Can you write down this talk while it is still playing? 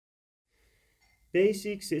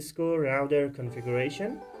Basic Cisco router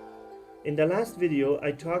configuration. In the last video,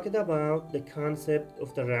 I talked about the concept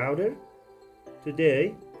of the router.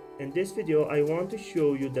 Today, in this video, I want to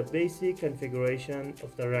show you the basic configuration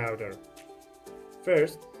of the router.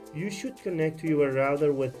 First, you should connect to your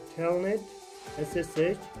router with Telnet,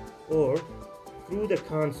 SSH, or through the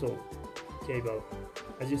console cable.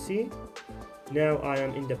 As you see, now I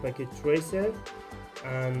am in the packet tracer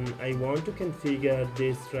and I want to configure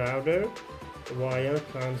this router via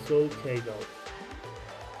console cable.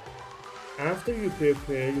 After you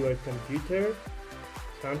prepare your computer,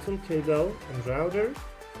 console cable and router,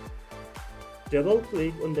 double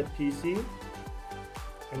click on the PC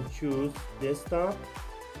and choose desktop,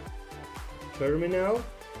 terminal,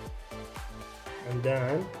 and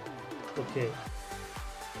then OK.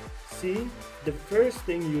 See, the first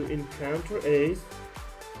thing you encounter is,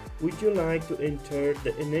 would you like to enter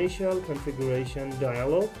the initial configuration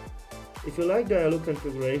dialog? If you like dialog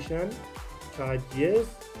configuration, type yes,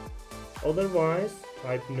 otherwise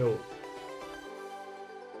type no.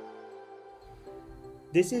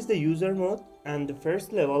 This is the user mode and the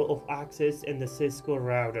first level of access in the Cisco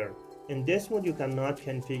router. In this mode you cannot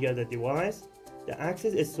configure the device. The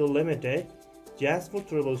access is so limited just for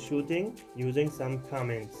troubleshooting using some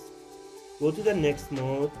commands. Go to the next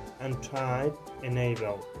mode and type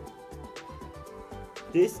enable.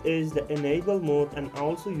 This is the enable mode and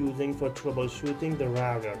also using for troubleshooting the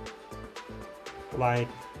router. Like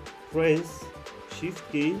press shift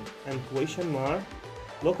key and question mark.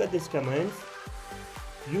 Look at these commands.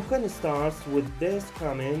 You can start with these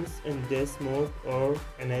commands in this mode or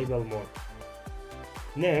enable mode.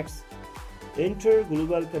 Next, enter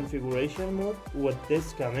global configuration mode with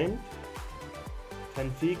this command.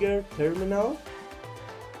 Configure terminal.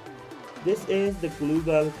 This is the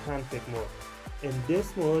global config mode. In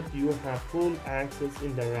this mode, you have full access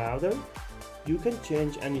in the router. You can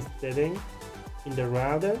change any setting in the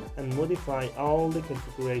router and modify all the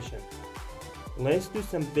configuration. Let's do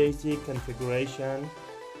some basic configuration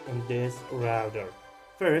on this router.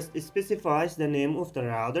 First, it specifies the name of the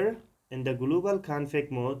router. In the global config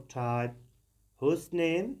mode, type host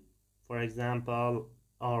name, for example,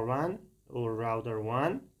 R1 or router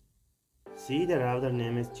 1. See, the router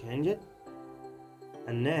name is changed.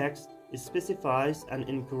 And next, it specifies an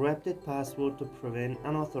encrypted password to prevent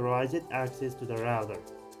unauthorized access to the router.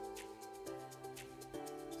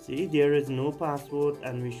 See, there is no password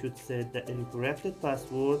and we should set the encrypted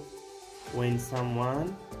password when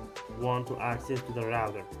someone wants to access to the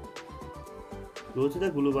router. Go to the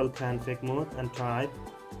global config mode and type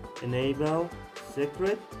enable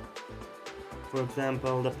secret. For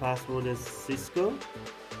example, the password is Cisco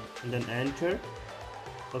and then enter.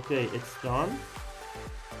 Okay, it's done.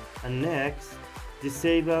 And next,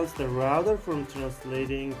 disables the router from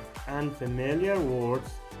translating unfamiliar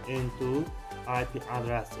words into IP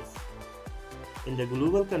addresses. In the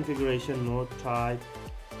global configuration mode, type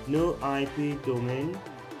no IP domain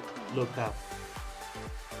lookup.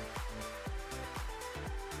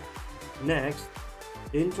 Next,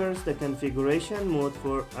 enters the configuration mode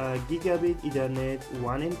for a gigabit Ethernet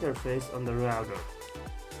 1 interface on the router.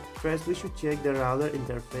 First, we should check the router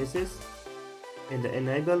interfaces. In the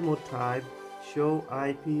enable mode, type show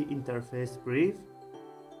IP interface brief.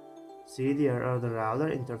 See, there are the router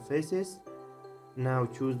interfaces. Now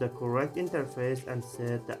choose the correct interface and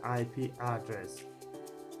set the IP address.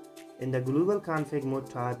 In the global config mode,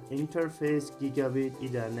 type interface gigabit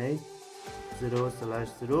Ethernet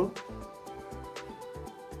 0/0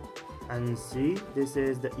 and see, this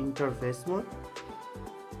is the interface mode.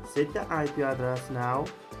 Set the IP address now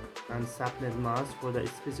and subnet mask for the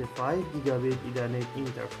specified gigabit Ethernet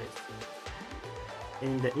interface.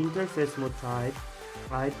 In the interface mode, type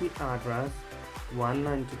IP address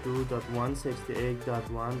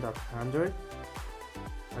 192.168.1.100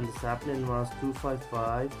 and the subnet mask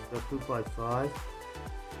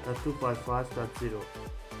 255.255.255.0.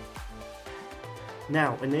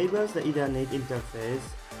 Now enables the Ethernet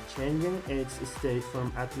interface, changing its state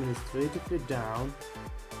from administratively down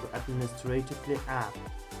to administratively up.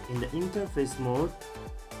 In the interface mode,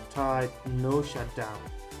 type no shutdown.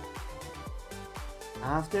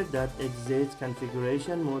 After that, exit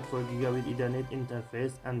configuration mode for gigabit Ethernet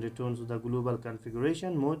interface and return to the global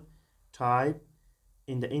configuration mode. Type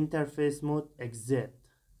in the interface mode exit.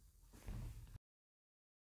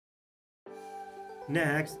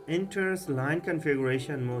 Next, enters line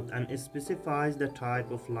configuration mode and specifies the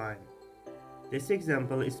type of line. This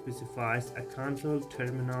example specifies a console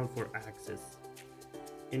terminal for access.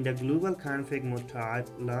 In the global config mode, type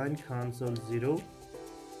line console 0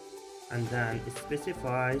 and then it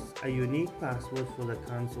specifies a unique password for the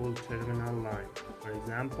console terminal line. For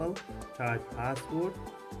example, type password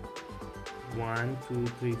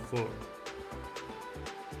 1234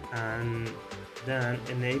 and then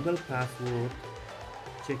enable password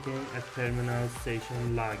checking a terminal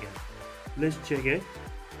session login. Let's check it.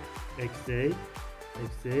 Exit.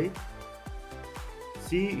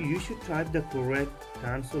 See, you should type the correct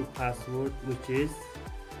console password, which is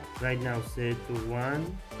right now set to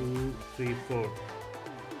 1234.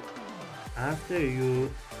 After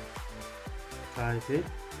you type it,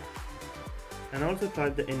 and also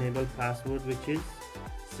type the enable password, which is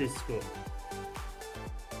Cisco.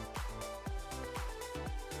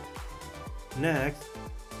 Next,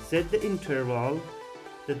 set the interval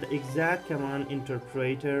that the exact command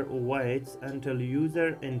interpreter waits until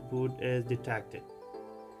user input is detected.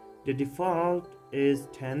 The default is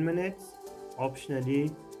 10 minutes.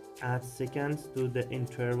 Optionally, add seconds to the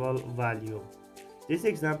interval value. This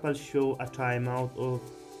example shows a timeout of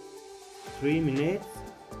 3 minutes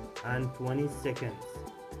and 20 seconds.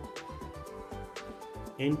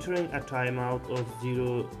 Entering a timeout of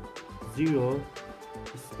 0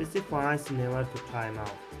 specifies never to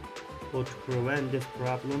timeout. So to prevent this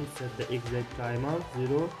problem, set the exact timeout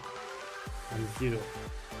 0 and 0.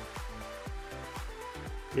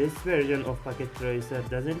 This version of Packet Tracer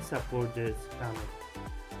doesn't support this command.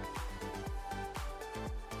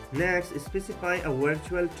 Next, specify a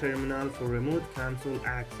virtual terminal for remote console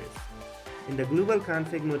access. In the global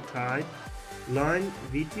config mode, type line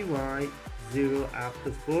VTY 0 up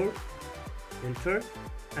to 4, enter,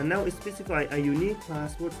 and now specify a unique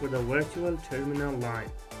password for the virtual terminal line.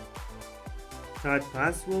 Type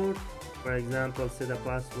password, for example, set a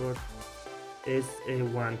password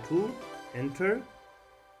SA12, enter,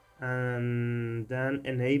 and then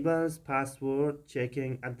enables password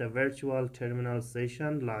checking at the virtual terminal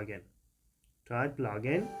session login. Type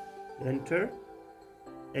login, enter,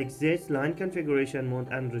 exits line configuration mode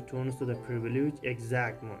and returns to the privileged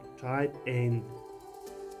exact mode. Type end.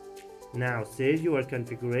 Now save your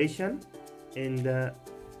configuration. In the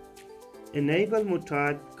enable mode,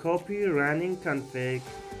 type copy running config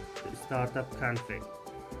to startup config,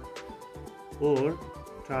 or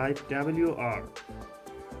type WR.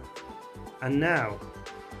 And now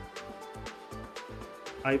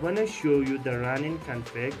I want to show you the running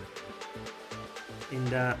config. In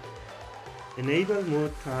the enable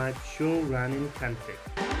mode, type show running config.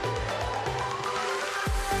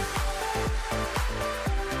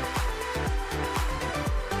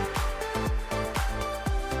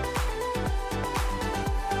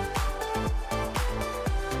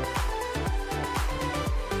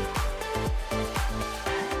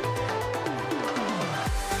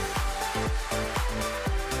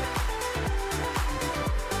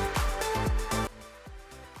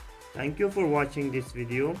 Thank you for watching this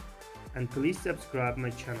video, and please subscribe my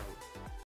channel.